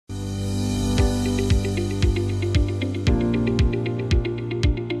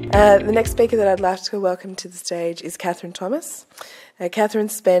The next speaker that I'd like to welcome to the stage is Kathryn Thomas. Kathryn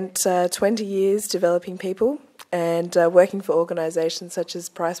spent 20 years developing people and working for organisations such as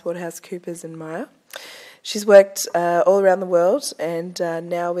PricewaterhouseCoopers and Myer. She's worked all around the world and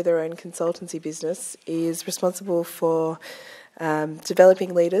now with her own consultancy business is responsible for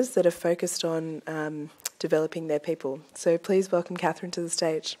developing leaders that are focused on developing their people. So please welcome Kathryn to the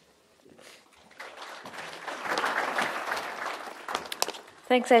stage.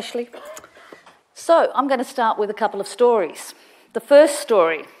 Thanks, Ashley. So I'm going to start with a couple of stories. The first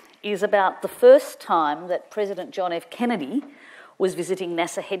story is about the first time that President John F. Kennedy was visiting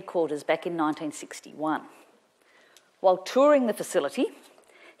NASA headquarters back in 1961. While touring the facility,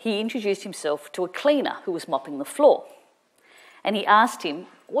 he introduced himself to a cleaner who was mopping the floor. And he asked him,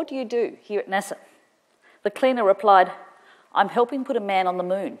 "What do you do here at NASA?" The cleaner replied, "I'm helping put a man on the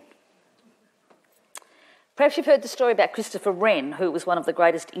moon." Perhaps you've heard the story about Christopher Wren, who was one of the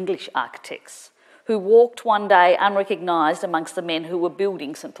greatest English architects, who walked one day unrecognised amongst the men who were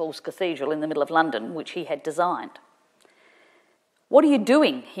building St Paul's Cathedral in the middle of London, which he had designed. "What are you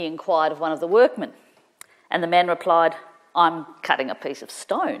doing?" he inquired of one of the workmen. And the man replied, "I'm cutting a piece of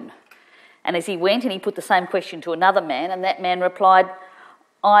stone." And as he went and he put the same question to another man, and that man replied,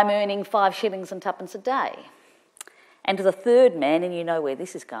 "I'm earning 5 shillings and twopence a day." And to the third man, and you know where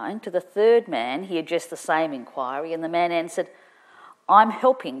this is going, to the third man he addressed the same inquiry, and the man answered, "I'm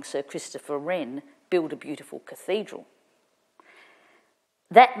helping Sir Christopher Wren build a beautiful cathedral."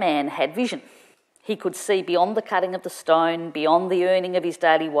 That man had vision. He could see beyond the cutting of the stone, beyond the earning of his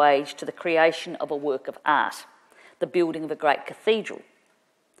daily wage, to the creation of a work of art, the building of a great cathedral.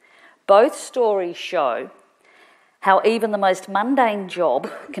 Both stories show how even the most mundane job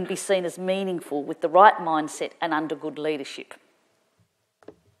can be seen as meaningful with the right mindset and under good leadership.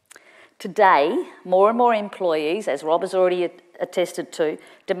 Today, more and more employees, as Rob has already attested to,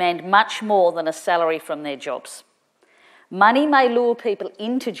 demand much more than a salary from their jobs. Money may lure people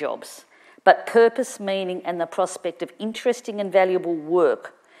into jobs, but purpose, meaning and the prospect of interesting and valuable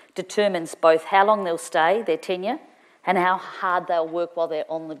work determines both how long they'll stay, their tenure, and how hard they'll work while they're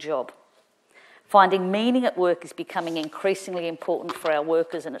on the job. Finding meaning at work is becoming increasingly important for our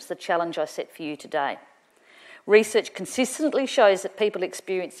workers, and it's the challenge I set for you today. Research consistently shows that people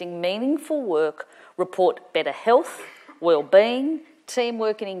experiencing meaningful work report better health, well-being,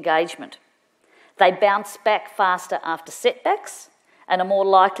 teamwork and engagement. They bounce back faster after setbacks and are more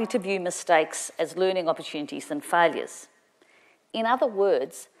likely to view mistakes as learning opportunities than failures. In other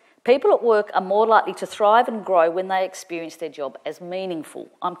words, people at work are more likely to thrive and grow when they experience their job as meaningful.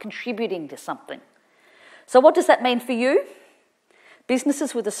 I'm contributing to something. So what does that mean for you?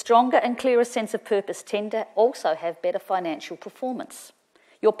 Businesses with a stronger and clearer sense of purpose tend to also have better financial performance.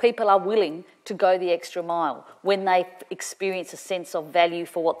 Your people are willing to go the extra mile when they experience a sense of value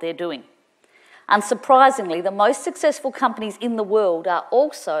for what they're doing. Unsurprisingly, the most successful companies in the world are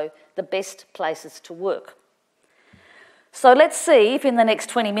also the best places to work. So let's see if in the next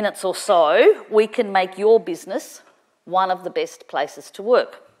 20 minutes or so we can make your business one of the best places to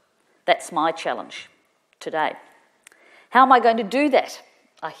work. That's my challenge today. How am I going to do that?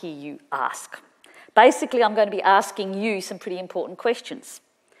 I hear you ask. Basically, I'm going to be asking you some pretty important questions.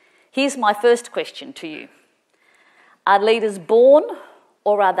 Here's my first question to you. Are leaders born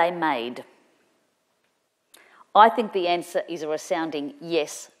or are they made? I think the answer is a resounding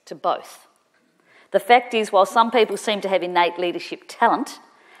yes to both. The fact is, while some people seem to have innate leadership talent,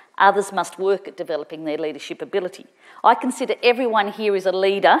 others must work at developing their leadership ability. I consider everyone here is a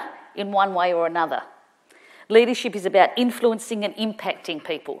leader in one way or another. Leadership is about influencing and impacting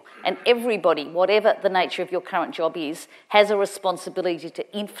people, and everybody, whatever the nature of your current job is, has a responsibility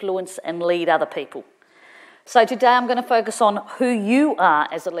to influence and lead other people. So today I'm going to focus on who you are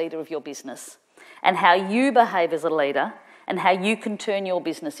as a leader of your business and how you behave as a leader and how you can turn your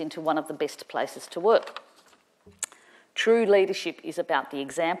business into one of the best places to work. True leadership is about the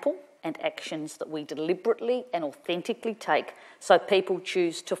example and actions that we deliberately and authentically take so people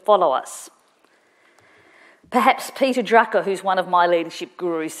choose to follow us. Perhaps Peter Drucker, who's one of my leadership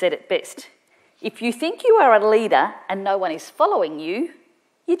gurus, said it best. If you think you are a leader and no one is following you,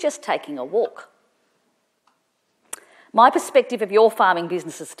 you're just taking a walk. My perspective of your farming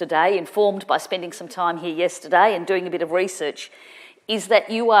businesses today, informed by spending some time here yesterday and doing a bit of research, is that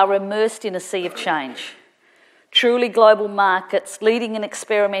you are immersed in a sea of change. Truly global markets, leading and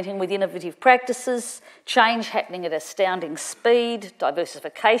experimenting with innovative practices, change happening at astounding speed,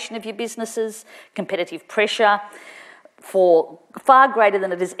 diversification of your businesses, competitive pressure for far greater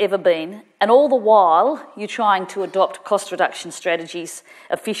than it has ever been, and all the while you're trying to adopt cost reduction strategies,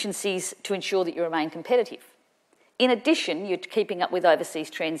 efficiencies to ensure that you remain competitive. In addition, you're keeping up with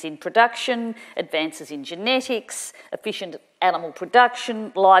overseas trends in production, advances in genetics, efficient animal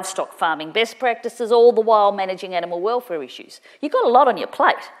production, livestock farming best practices, all the while managing animal welfare issues. You've got a lot on your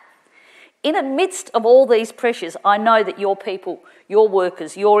plate. In the midst of all these pressures, I know that your people, your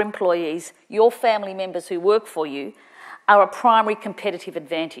workers, your employees, your family members who work for you are a primary competitive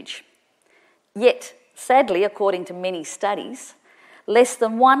advantage. Yet, sadly, according to many studies, less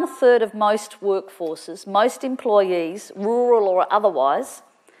than 1/3 of most workforces, most employees, rural or otherwise,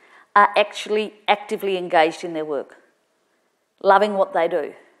 are actually actively engaged in their work, loving what they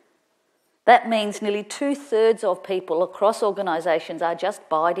do. That means nearly 2/3 of people across organisations are just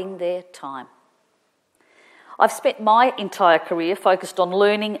biding their time. I've spent my entire career focused on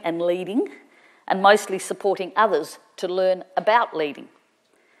learning and leading, and mostly supporting others to learn about leading.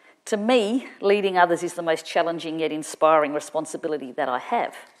 To me, leading others is the most challenging yet inspiring responsibility that I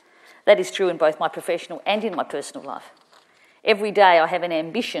have. That is true in both my professional and in my personal life. Every day I have an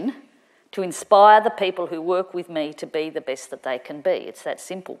ambition to inspire the people who work with me to be the best that they can be. It's that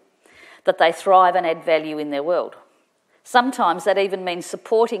simple. That they thrive and add value in their world. Sometimes that even means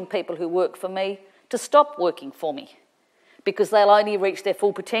supporting people who work for me to stop working for me, because they'll only reach their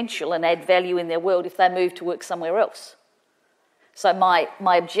full potential and add value in their world if they move to work somewhere else. So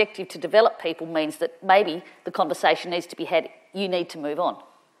my objective to develop people means that maybe the conversation needs to be had, you need to move on.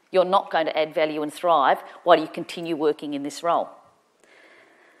 You're not going to add value and thrive while you continue working in this role.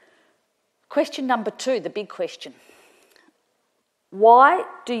 Question number 2, the big question. Why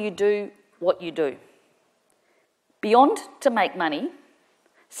do you do what you do? Beyond to make money,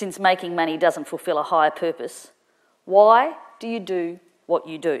 since making money doesn't fulfil a higher purpose, why do you do what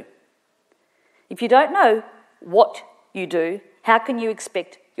you do? If you don't know what you do, how can you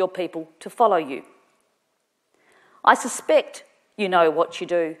expect your people to follow you? I suspect you know what you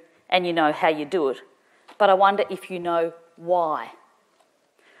do and you know how you do it, but I wonder if you know why.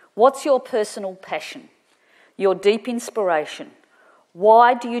 What's your personal passion, your deep inspiration?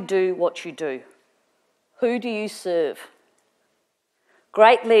 Why do you do what you do? Who do you serve?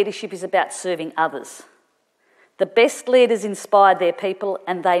 Great leadership is about serving others. The best leaders inspire their people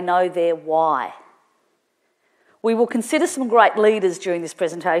and they know their why. We will consider some great leaders during this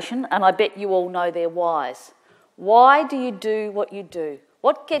presentation, and I bet you all know their whys. Why do you do what you do?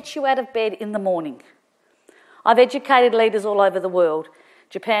 What gets you out of bed in the morning? I've educated leaders all over the world,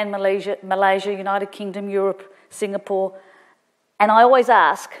 Japan, Malaysia, United Kingdom, Europe, Singapore, and I always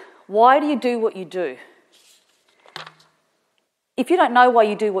ask, why do you do what you do? If you don't know why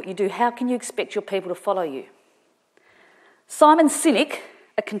you do what you do, how can you expect your people to follow you? Simon Sinek,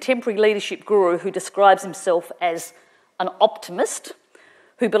 a contemporary leadership guru who describes himself as an optimist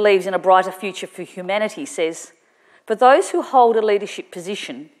who believes in a brighter future for humanity, says, for those who hold a leadership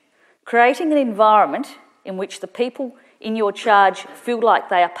position, creating an environment in which the people in your charge feel like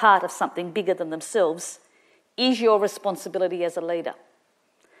they are part of something bigger than themselves is your responsibility as a leader.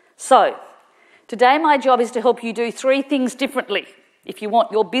 So, today my job is to help you do 3 things differently if you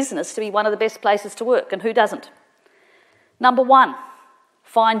want your business to be one of the best places to work, and who doesn't? Number 1,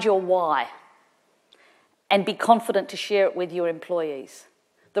 find your why and be confident to share it with your employees.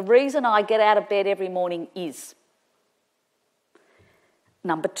 The reason I get out of bed every morning is.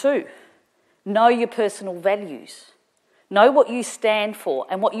 Number 2, know your personal values. Know what you stand for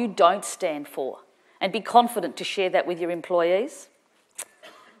and what you don't stand for, and be confident to share that with your employees.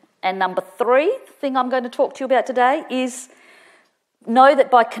 And number 3, the thing I'm going to talk to you about today is know that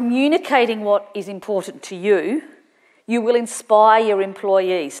by communicating what is important to you, you will inspire your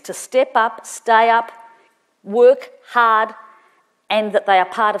employees to step up, stay up, work hard, and that they are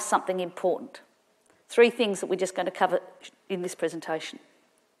part of something important. 3 things that we're just going to cover in this presentation.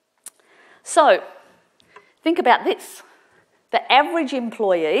 So, think about this. The average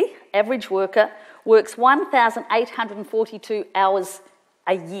employee, average worker, works 1,842 hours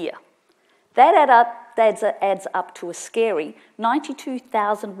a year. That adds up to a scary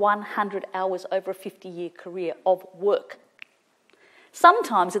 92,100 hours over a 50-year career of work.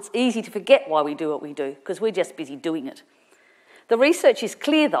 Sometimes it's easy to forget why we do what we do, because we're just busy doing it. The research is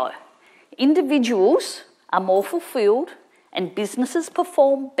clear though. Individuals are more fulfilled and businesses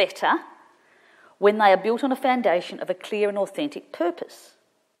perform better when they are built on a foundation of a clear and authentic purpose.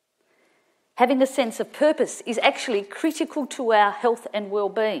 Having a sense of purpose is actually critical to our health and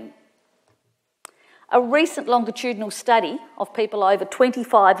well-being. A recent longitudinal study of people over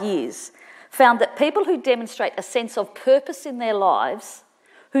 25 years found that people who demonstrate a sense of purpose in their lives,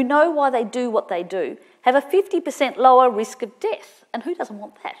 who know why they do what they do, have a 50% lower risk of death. And who doesn't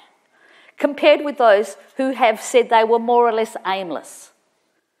want that? Compared with those who have said they were more or less aimless.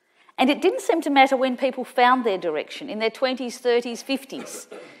 And it didn't seem to matter when people found their direction, in their 20s, 30s, 50s.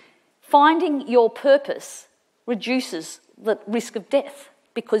 Finding your purpose reduces the risk of death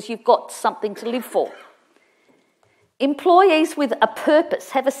because you've got something to live for. Employees with a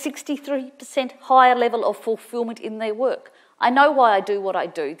purpose have a 63% higher level of fulfilment in their work. I know why I do what I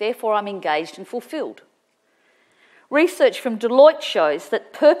do, therefore I'm engaged and fulfilled. Research from Deloitte shows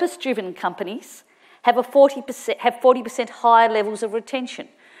that purpose-driven companies have 40% higher levels of retention.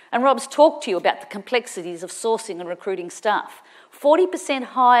 And Rob's talked to you about the complexities of sourcing and recruiting staff. 40%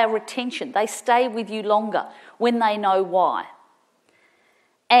 higher retention. They stay with you longer when they know why.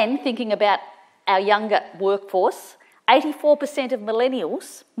 And thinking about our younger workforce, 84% of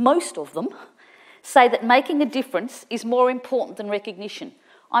millennials, most of them, say that making a difference is more important than recognition.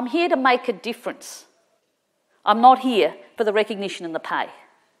 I'm here to make a difference. I'm not here for the recognition and the pay.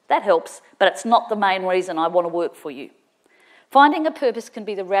 That helps, but it's not the main reason I want to work for you. Finding a purpose can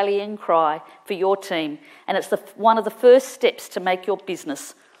be the rallying cry for your team, and it's one of the first steps to make your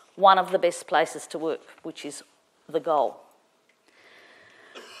business one of the best places to work, which is the goal.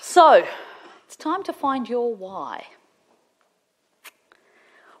 So, it's time to find your why.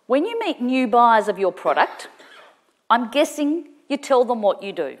 When you meet new buyers of your product, I'm guessing you tell them what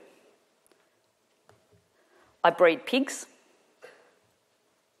you do. I breed pigs.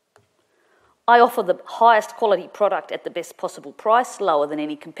 I offer the highest quality product at the best possible price, lower than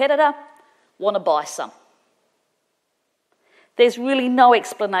any competitor. Want to buy some? There's really no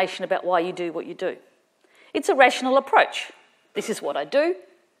explanation about why you do what you do. It's a rational approach. This is what I do.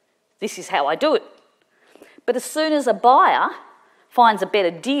 This is how I do it. But as soon as a buyer finds a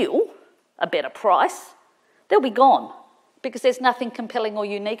better deal, a better price, they'll be gone because there's nothing compelling or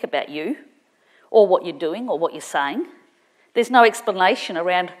unique about you or what you're doing or what you're saying. There's no explanation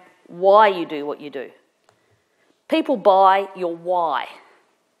around why you do what you do. People buy your why.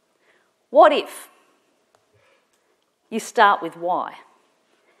 What if you start with why?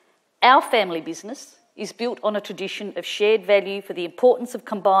 Our family business is built on a tradition of shared value for the importance of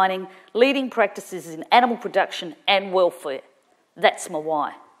combining leading practices in animal production and welfare. That's my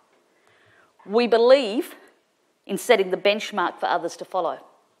why. We believe in setting the benchmark for others to follow.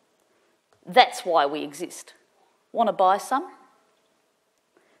 That's why we exist. Want to buy some?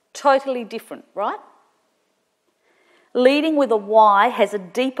 Totally different, right? Leading with a why has a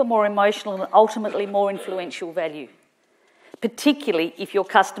deeper, more emotional and ultimately more influential value, particularly if your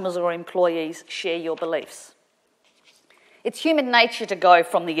customers or employees share your beliefs. It's human nature to go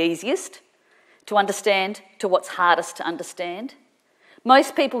from the easiest to understand to what's hardest to understand.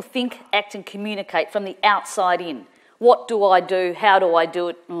 Most people think, act and communicate from the outside in. What do I do? How do I do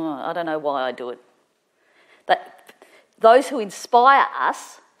it? Oh, I don't know why I do it. But those who inspire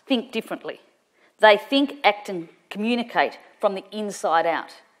us think differently. They think, act and communicate from the inside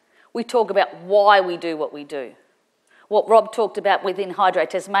out. We talk about why we do what we do. What Rob talked about within Hydro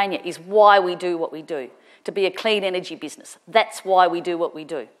Tasmania is why we do what we do, to be a clean energy business. That's why we do what we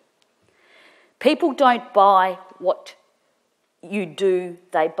do. People don't buy what you do,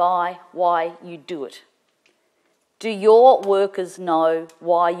 they buy why you do it. Do your workers know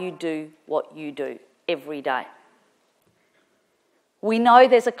why you do what you do every day? We know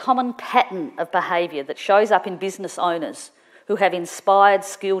there's a common pattern of behaviour that shows up in business owners who have inspired,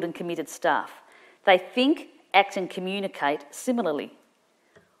 skilled and committed staff. They think, act and communicate similarly.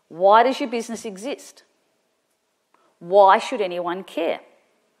 Why does your business exist? Why should anyone care?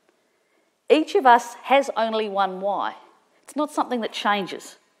 Each of us has only one why. It's not something that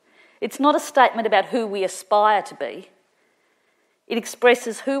changes. It's not a statement about who we aspire to be. It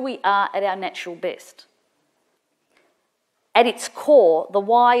expresses who we are at our natural best. At its core, the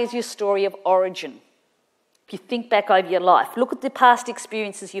why is your story of origin. If you think back over your life, look at the past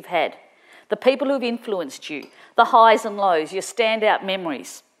experiences you've had, the people who've influenced you, the highs and lows, your standout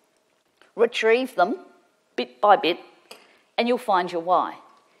memories. Retrieve them bit by bit and you'll find your why.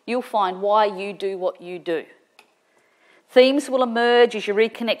 You'll find why you do what you do. Themes will emerge as you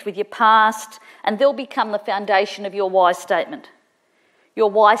reconnect with your past and they'll become the foundation of your why statement. Your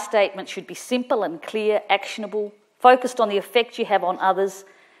why statement should be simple and clear, actionable, focused on the effect you have on others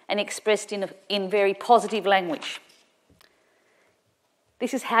and expressed in very positive language.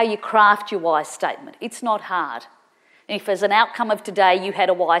 This is how you craft your why statement. It's not hard. And if as an outcome of today you had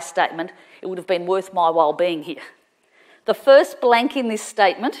a why statement, it would have been worth my while being here. The first blank in this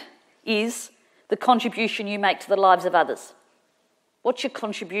statement is the contribution you make to the lives of others. What's your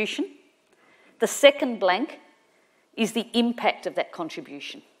contribution? The second blank is the impact of that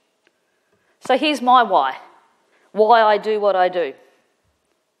contribution. So here's my why I do what I do.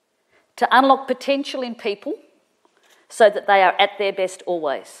 To unlock potential in people so that they are at their best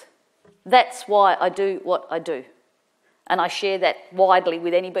always. That's why I do what I do. And I share that widely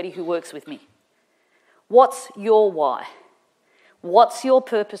with anybody who works with me. What's your why? What's your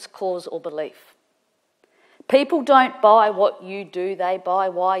purpose, cause or belief? People don't buy what you do, they buy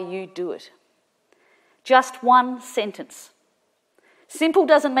why you do it. Just one sentence. Simple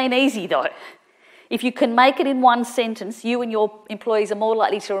doesn't mean easy though. If you can make it in one sentence, you and your employees are more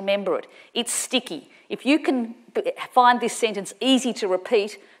likely to remember it. It's sticky. If you can find this sentence easy to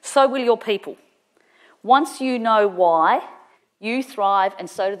repeat, so will your people. Once you know why, you thrive and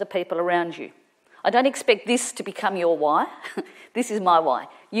so do the people around you. I don't expect this to become your why. This is my why.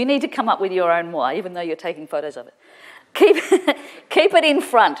 You need to come up with your own why, even though you're taking photos of it. Keep it in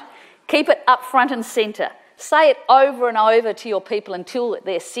front. Keep it up front and centre. Say it over and over to your people until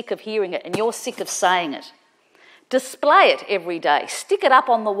they're sick of hearing it and you're sick of saying it. Display it every day. Stick it up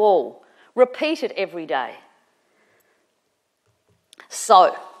on the wall. Repeat it every day.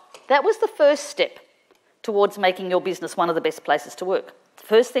 So, that was the first step towards making your business one of the best places to work. The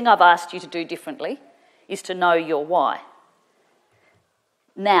first thing I've asked you to do differently is to know your why.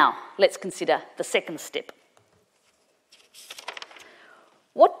 Now, let's consider the second step.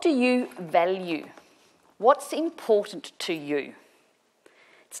 What do you value? What's important to you?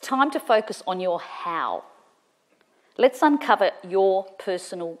 It's time to focus on your how. Let's uncover your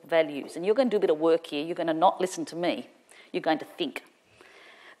personal values. And you're going to do a bit of work here. You're going to not listen to me. You're going to think.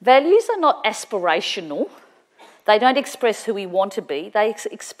 Values are not aspirational. They don't express who we want to be. They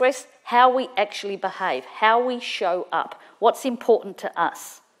express how we actually behave, how we show up, what's important to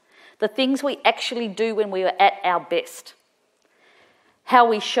us, the things we actually do when we are at our best, how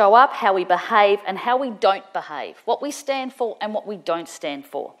we show up, how we behave, and how we don't behave, what we stand for and what we don't stand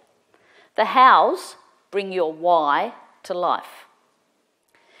for. The hows bring your why to life.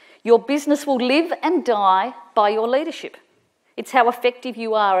 Your business will live and die by your leadership. It's how effective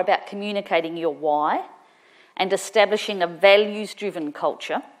you are about communicating your why and establishing a values-driven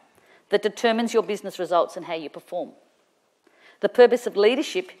culture that determines your business results and how you perform. The purpose of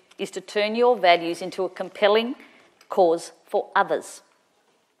leadership is to turn your values into a compelling cause for others.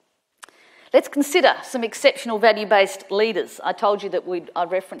 Let's consider some exceptional value-based leaders. I told you that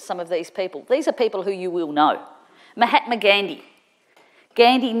I'd reference some of these people. These are people who you will know. Mahatma Gandhi.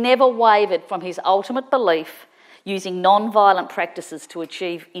 Gandhi never wavered from his ultimate belief using non-violent practices to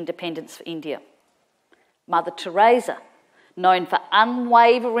achieve independence for India. Mother Teresa, known for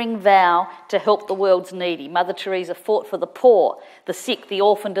unwavering vow to help the world's needy. Mother Teresa fought for the poor, the sick, the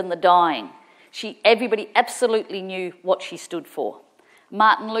orphaned and the dying. Everybody absolutely knew what she stood for.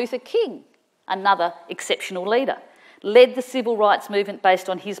 Martin Luther King, another exceptional leader, led the civil rights movement based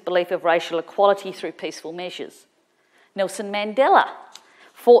on his belief of racial equality through peaceful measures. Nelson Mandela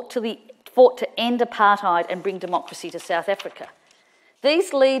fought to end apartheid and bring democracy to South Africa.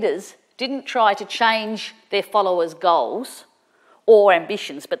 These leaders didn't try to change their followers' goals or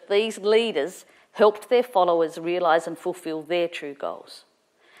ambitions, but these leaders helped their followers realise and fulfil their true goals.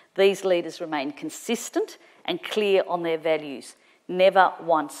 These leaders remained consistent and clear on their values, never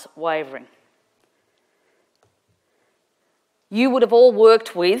once wavering. You would have all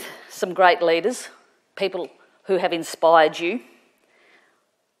worked with some great leaders, people who have inspired you.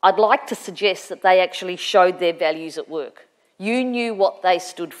 I'd like to suggest that they actually showed their values at work. You knew what they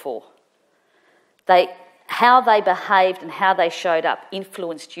stood for. How they behaved and how they showed up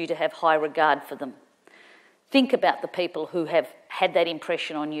influenced you to have high regard for them. Think about the people who have had that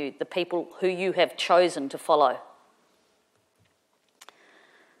impression on you, the people who you have chosen to follow.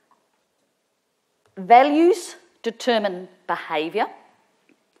 Values determine behaviour.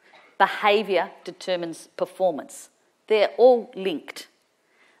 Behaviour determines performance. They're all linked.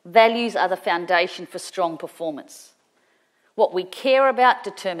 Values are the foundation for strong performance. What we care about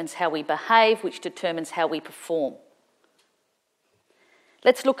determines how we behave, which determines how we perform.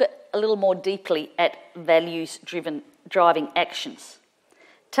 Let's look a little more deeply at values-driving actions.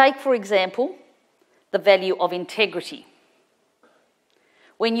 Take, for example, the value of integrity.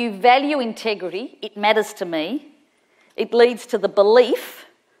 When you value integrity, it matters to me. It leads to the belief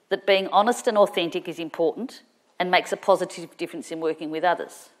that being honest and authentic is important and makes a positive difference in working with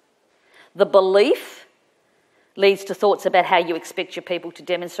others. The belief leads to thoughts about how you expect your people to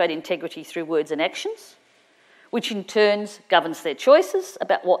demonstrate integrity through words and actions, which in turn governs their choices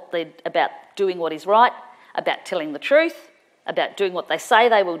about doing what is right, about telling the truth, about doing what they say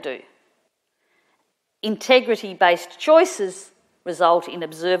they will do. Integrity-based choices result in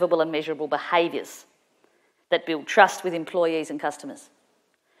observable and measurable behaviours that build trust with employees and customers.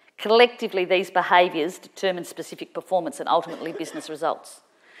 Collectively, these behaviours determine specific performance and ultimately business results.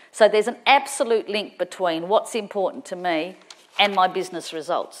 So there's an absolute link between what's important to me and my business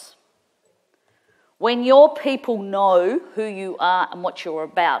results. When your people know who you are and what you're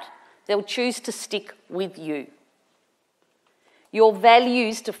about, they'll choose to stick with you. Your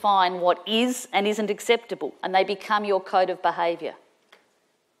values define what is and isn't acceptable, and they become your code of behaviour.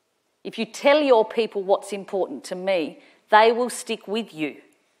 If you tell your people what's important to me, they will stick with you.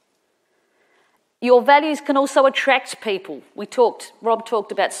 Your values can also attract people. Rob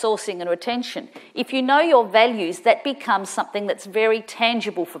talked about sourcing and retention. If you know your values, that becomes something that's very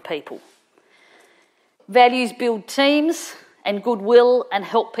tangible for people. Values build teams and goodwill and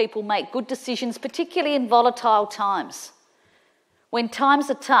help people make good decisions, particularly in volatile times. When times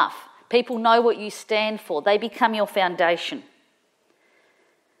are tough, people know what you stand for. They become your foundation.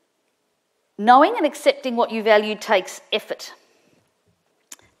 Knowing and accepting what you value takes effort.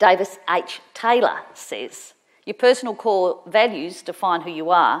 Davis H. Taylor says, your personal core values define who you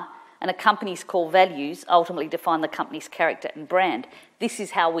are, and a company's core values ultimately define the company's character and brand. This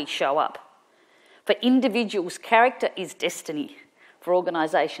is how we show up. For individuals, character is destiny. For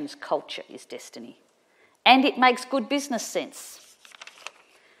organisations, culture is destiny. And it makes good business sense.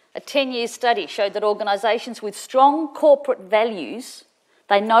 A 10-year study showed that organisations with strong corporate values,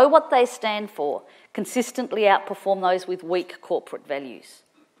 they know what they stand for, consistently outperform those with weak corporate values.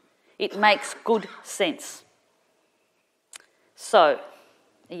 It makes good sense. So,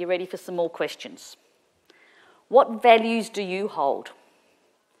 are you ready for some more questions? What values do you hold?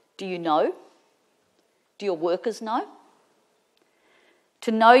 Do you know? Do your workers know?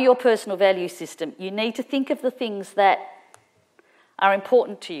 To know your personal value system, you need to think of the things that are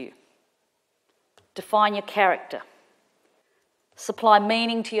important to you. Define your character. Supply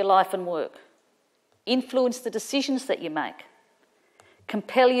meaning to your life and work. Influence the decisions that you make.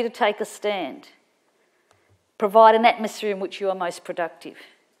 Compel you to take a stand. Provide an atmosphere in which you are most productive.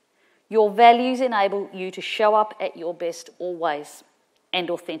 Your values enable you to show up at your best always and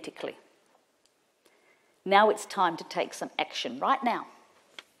authentically. Now it's time to take some action right now.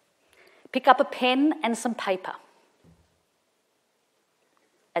 Pick up a pen and some paper.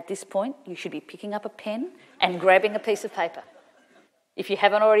 At this point, you should be picking up a pen and grabbing a piece of paper, if you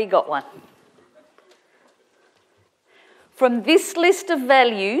haven't already got one. From this list of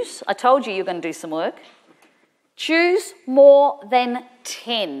values, I told you you're going to do some work, choose more than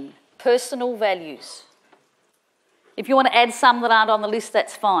 10 personal values. If you want to add some that aren't on the list,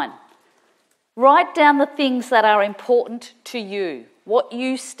 that's fine. Write down the things that are important to you, what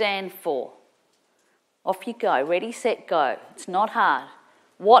you stand for. Off you go. Ready, set, go. It's not hard.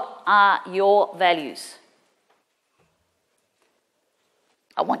 What are your values?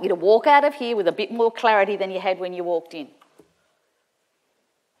 I want you to walk out of here with a bit more clarity than you had when you walked in.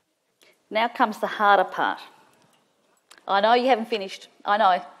 Now comes the harder part. I know you haven't finished. I know.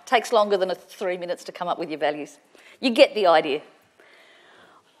 It takes longer than 3 minutes to come up with your values. You get the idea.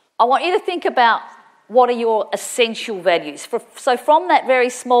 I want you to think about what are your essential values. So from that very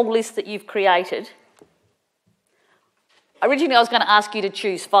small list that you've created, originally I was going to ask you to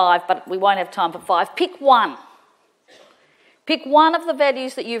choose 5, but we won't have time for 5. Pick one. Pick one of the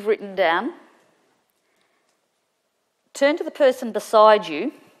values that you've written down. Turn to the person beside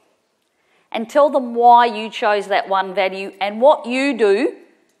you and tell them why you chose that one value and what you do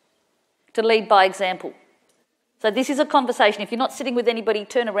to lead by example. So this is a conversation. If you're not sitting with anybody,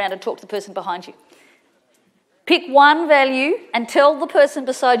 turn around and talk to the person behind you. Pick one value and tell the person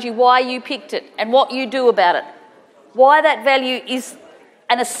beside you why you picked it and what you do about it. Why that value is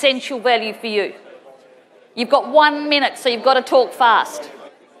an essential value for you. You've got 1 minute, so you've got to talk fast.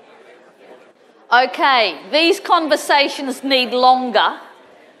 Okay, these conversations need longer.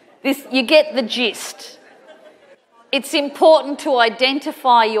 You get the gist. It's important to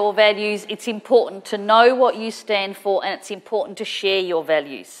identify your values, it's important to know what you stand for, and it's important to share your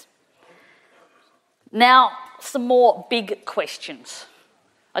values. Now, some more big questions.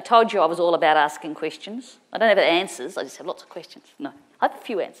 I told you I was all about asking questions. I don't have answers, I just have lots of questions. No, I have a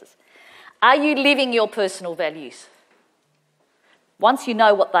few answers. Are you living your personal values? Once you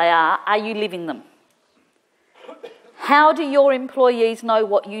know what they are you living them? How do your employees know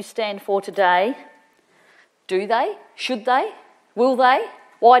what you stand for today? Do they? Should they? Will they?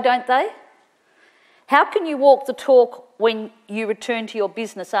 Why don't they? How can you walk the talk when you return to your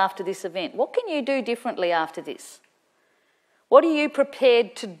business after this event? What can you do differently after this? What are you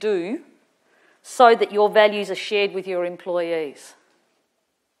prepared to do so that your values are shared with your employees?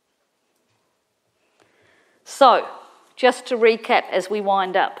 So, just to recap as we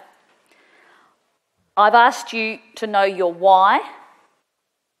wind up, I've asked you to know your why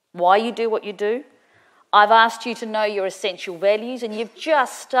you do what you do. I've asked you to know your essential values, and you've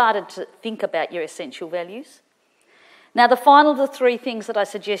just started to think about your essential values. Now, the final of the three things that I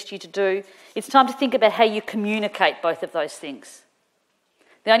suggest you to do, it's time to think about how you communicate both of those things.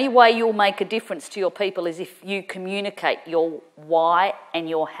 The only way you'll make a difference to your people is if you communicate your why and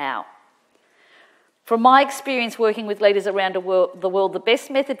your how. From my experience working with leaders around the world, the best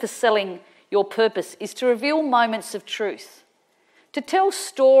method for selling your purpose is to reveal moments of truth, to tell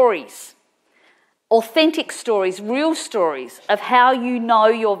stories, authentic stories, real stories of how you know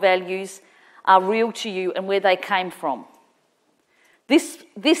your values are real to you and where they came from.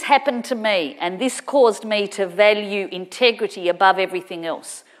 This happened to me, and this caused me to value integrity above everything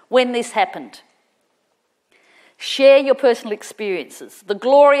else when this happened. Share your personal experiences, the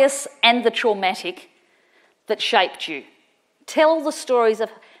glorious and the traumatic, that shaped you. Tell the stories of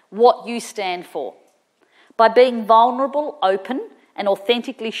what you stand for. By being vulnerable, open, and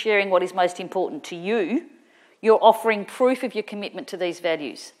authentically sharing what is most important to you, you're offering proof of your commitment to these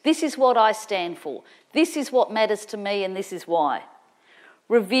values. This is what I stand for. This is what matters to me, and this is why.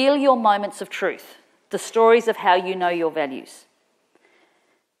 Reveal your moments of truth, the stories of how you know your values.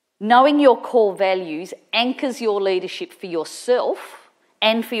 Knowing your core values anchors your leadership for yourself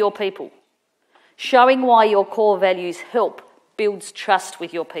and for your people. Showing why your core values help builds trust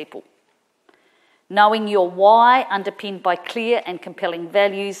with your people. Knowing your why, underpinned by clear and compelling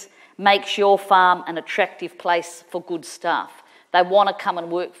values, makes your farm an attractive place for good staff. They want to come and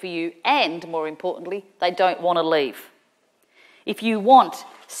work for you, and more importantly, they don't want to leave. If you want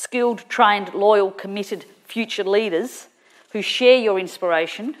skilled, trained, loyal, committed future leaders who share your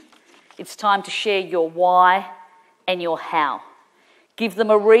inspiration, it's time to share your why and your how. Give them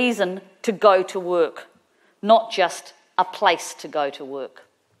a reason to go to work, not just a place to go to work.